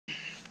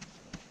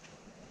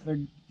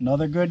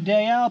Another good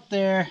day out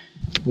there.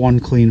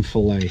 One clean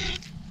fillet.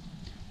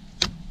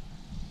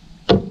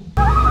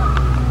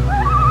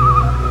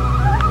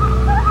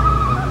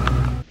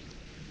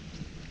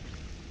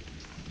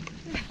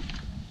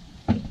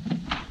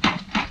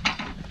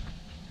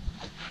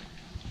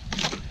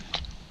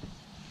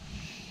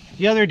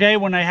 The other day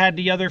when I had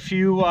the other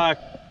few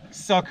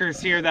suckers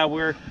here that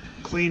we're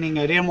cleaning,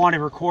 I didn't want to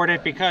record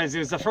it because it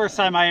was the first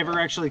time I ever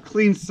actually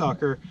cleaned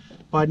sucker.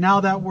 But now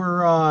that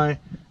we're,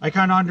 I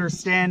kind of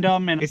understand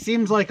them, and it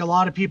seems like a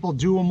lot of people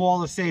do them all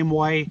the same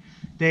way.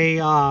 They,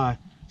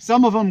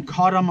 some of them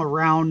cut them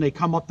around, they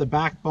come up the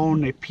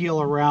backbone, they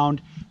peel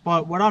around.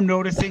 But what I'm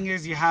noticing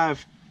is you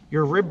have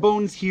your rib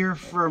bones here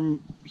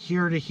from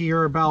here to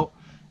here about,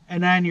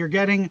 and then you're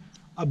getting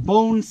a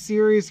bone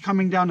series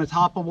coming down the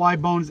top of Y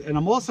bones, and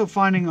I'm also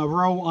finding a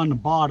row on the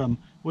bottom,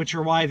 which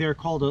are why they're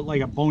called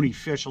like a bony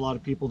fish. A lot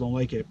of people don't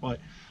like it, but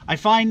I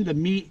find the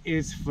meat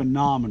is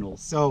phenomenal.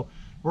 So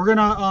we're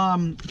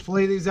gonna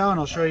fillet these out, and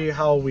I'll show you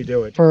how we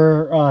do it.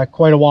 For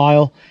quite a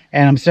while,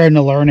 and I'm starting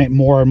to learn it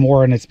more and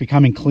more, and it's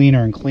becoming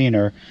cleaner and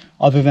cleaner,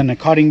 other than the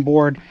cutting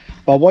board.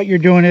 But what you're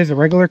doing is a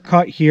regular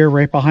cut here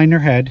right behind their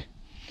head,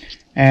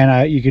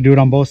 and you can do it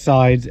on both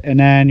sides, and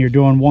then you're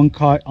doing one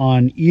cut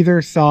on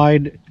either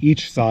side,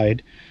 each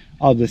side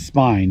of the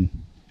spine,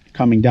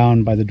 coming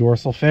down by the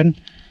dorsal fin.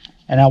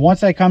 And now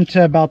once I come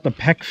to about the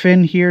pec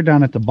fin here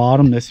down at the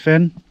bottom, this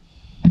fin,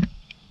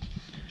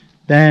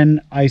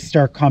 then I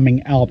start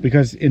coming out,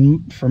 because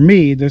for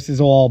me this is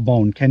all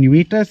bone. Can you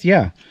eat this?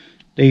 Yeah,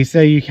 they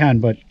say you can,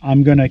 but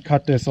I'm gonna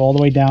cut this all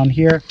the way down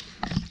here,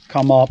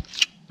 come up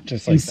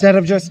just like instead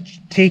of just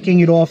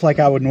taking it off like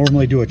I would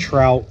normally do a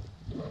trout.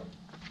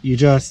 You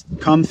just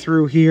come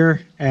through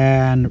here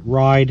and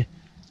ride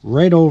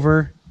right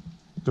over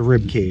the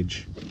rib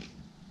cage.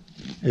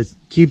 It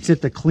keeps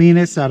it the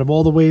cleanest out of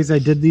all the ways I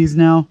did these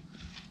now.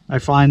 I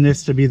find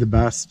this to be the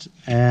best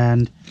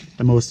and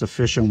the most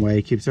efficient way.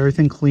 It keeps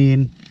everything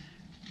clean.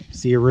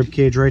 See your rib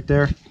cage right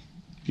there?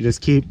 You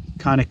just keep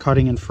kind of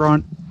cutting in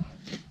front,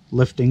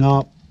 lifting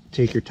up,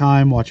 take your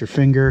time, watch your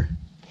finger,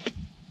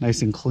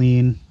 nice and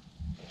clean.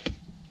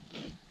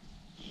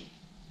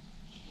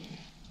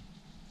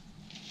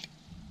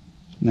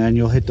 And then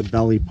you'll hit the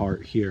belly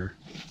part here.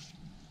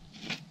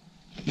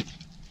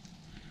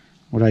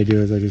 What I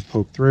do is I just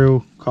poke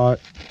through,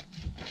 cut.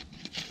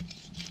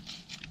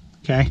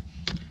 Okay,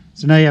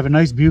 so now you have a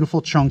nice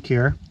beautiful chunk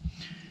here.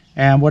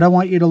 And what I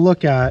want you to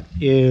look at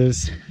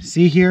is,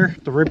 see here,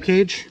 the rib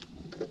cage?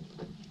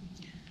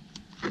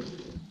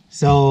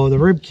 So the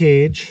rib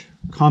cage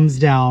comes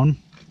down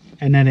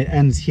and then it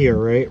ends here,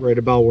 right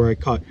about where I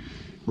cut.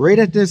 Right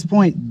at this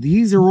point,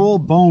 these are all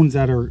bones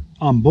that are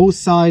on both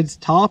sides,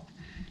 top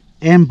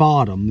and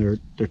bottom.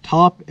 They're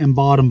top and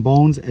bottom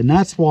bones, and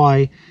that's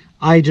why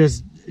I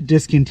just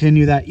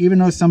discontinue that. Even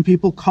though some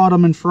people cut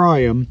them and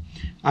fry them,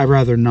 I'd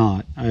rather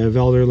not. I have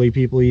elderly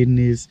people eating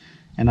these,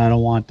 and I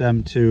don't want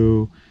them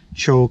to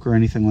choke or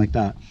anything like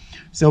that.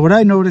 So what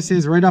I notice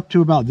is right up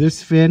to about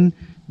this fin,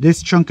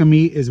 this chunk of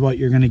meat is what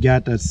you're going to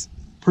get that's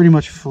pretty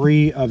much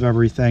free of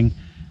everything.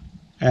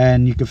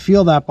 And you can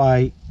feel that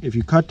by, if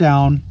you cut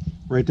down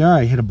right there,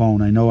 I hit a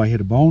bone. I know I hit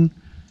a bone.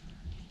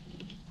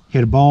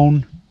 Hit a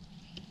bone.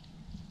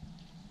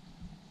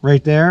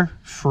 Right there,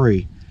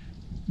 free.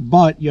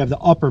 But you have the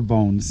upper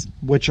bones,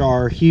 which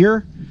are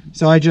here.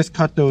 So I just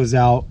cut those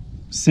out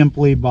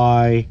simply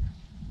by,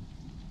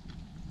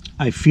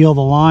 I feel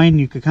the line.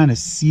 You could kind of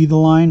see the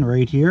line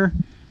right here.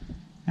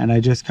 And I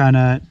just kind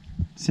of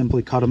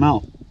simply cut them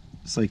out.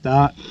 Just like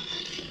that.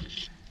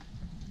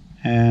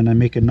 And I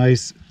make a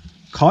nice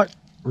cut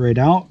right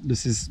out.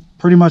 This is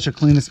pretty much the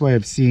cleanest way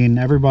I've seen.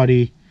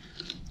 Everybody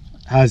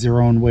has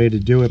their own way to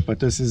do it,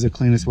 but this is the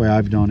cleanest way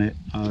I've done it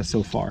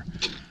so far.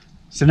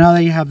 So now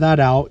that you have that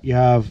out, you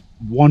have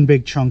one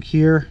big chunk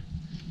here.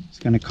 It's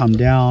going to come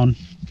down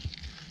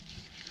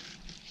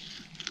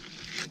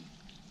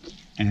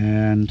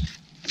and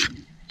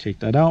take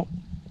that out.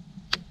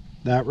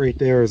 That right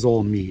there is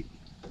all meat.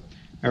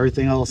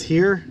 Everything else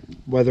here,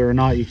 whether or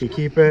not you can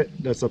keep it,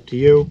 that's up to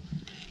you.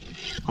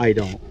 I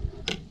don't.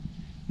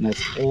 And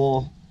that's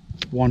all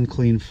one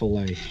clean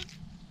fillet.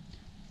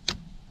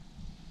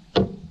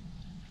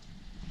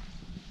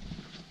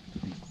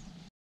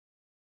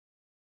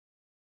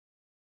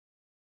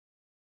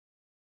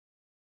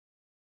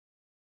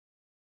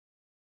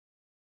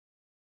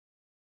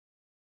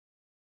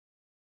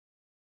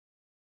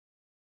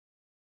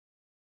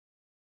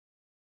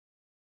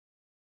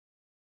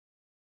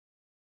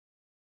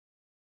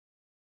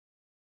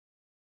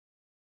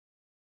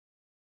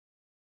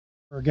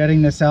 For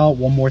getting this out,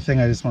 one more thing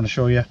I just want to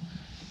show you.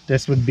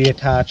 This would be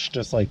attached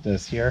just like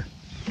this here.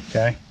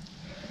 Okay,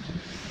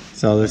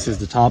 so this is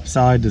the top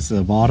side, this is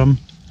the bottom.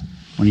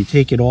 When you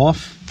take it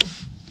off,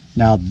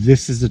 now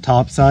this is the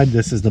top side,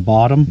 this is the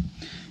bottom,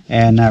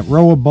 and that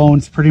row of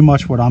bones pretty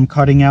much what I'm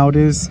cutting out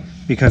is,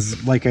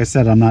 because like I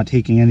said, I'm not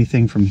taking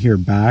anything from here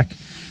back.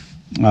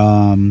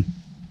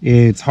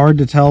 It's hard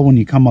to tell when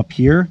you come up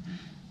here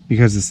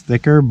because it's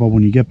thicker, but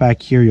when you get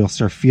back here you'll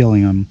start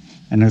feeling them,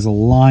 and there's a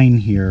line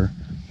here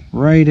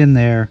right in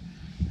there,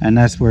 and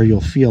that's where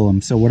you'll feel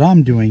them. So what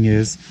I'm doing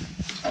is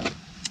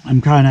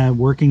I'm kind of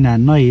working that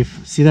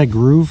knife. See that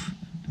groove?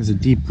 There's a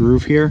deep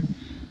groove here.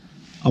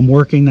 I'm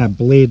working that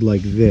blade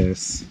like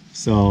this.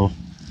 So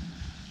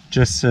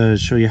just to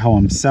show you how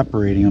I'm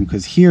separating them,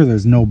 because here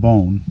there's no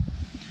bone.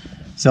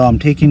 So I'm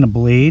taking the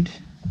blade,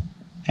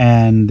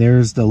 and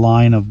there's the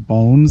line of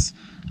bones.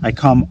 I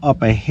come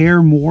up a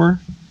hair more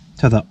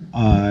to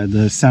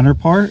the center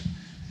part,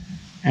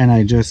 and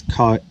I just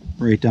cut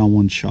right down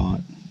one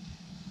shot.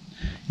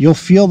 You'll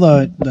feel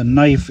the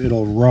knife,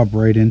 it'll rub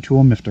right into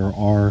them if there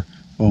are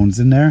bones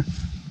in there.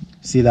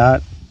 See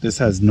that? This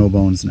has no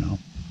bones now.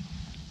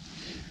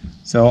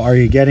 So are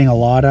you getting a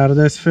lot out of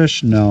this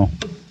fish? No.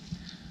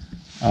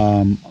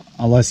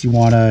 Unless you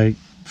want to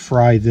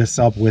fry this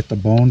up with the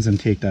bones and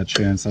take that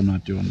chance. I'm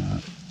not doing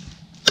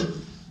that.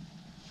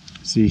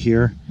 See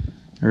here?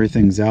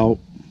 Everything's out.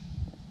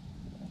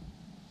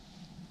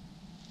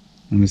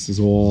 And this is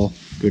all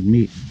good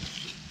meat.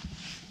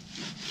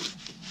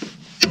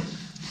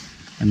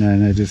 And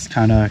then I just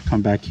kind of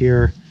come back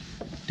here,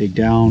 dig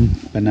down,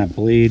 bend that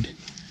blade.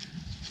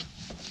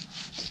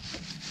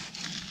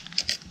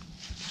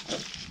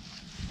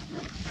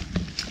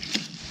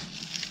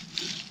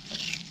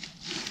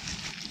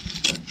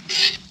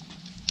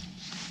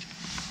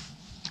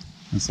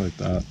 Just like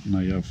that. Now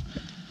you have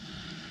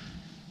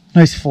a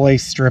nice fillet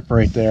strip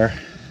right there.